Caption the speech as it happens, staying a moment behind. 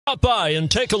Stop by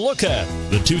and take a look at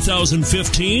the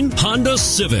 2015 Honda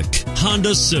Civic.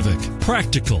 Honda Civic.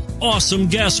 Practical, awesome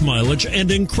gas mileage, and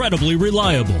incredibly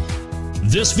reliable.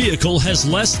 This vehicle has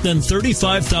less than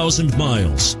 35,000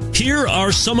 miles. Here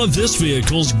are some of this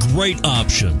vehicle's great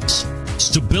options: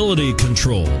 stability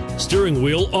control, steering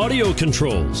wheel audio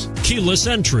controls, keyless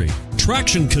entry,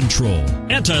 traction control,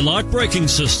 anti-lock braking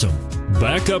system,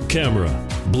 backup camera,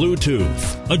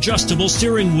 Bluetooth, adjustable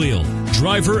steering wheel,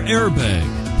 driver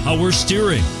airbag, power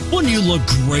steering. Wouldn't you look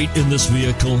great in this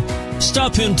vehicle?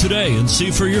 Stop in today and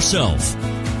see for yourself.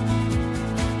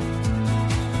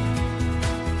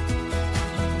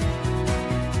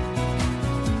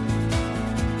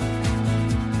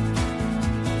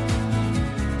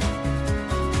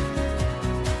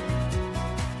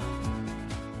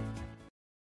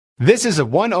 This is a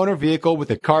one-owner vehicle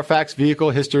with a CARFAX Vehicle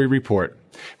History Report.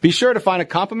 Be sure to find a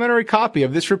complimentary copy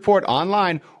of this report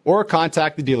online or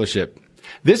contact the dealership.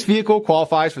 This vehicle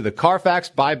qualifies for the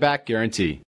CARFAX buyback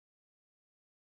guarantee.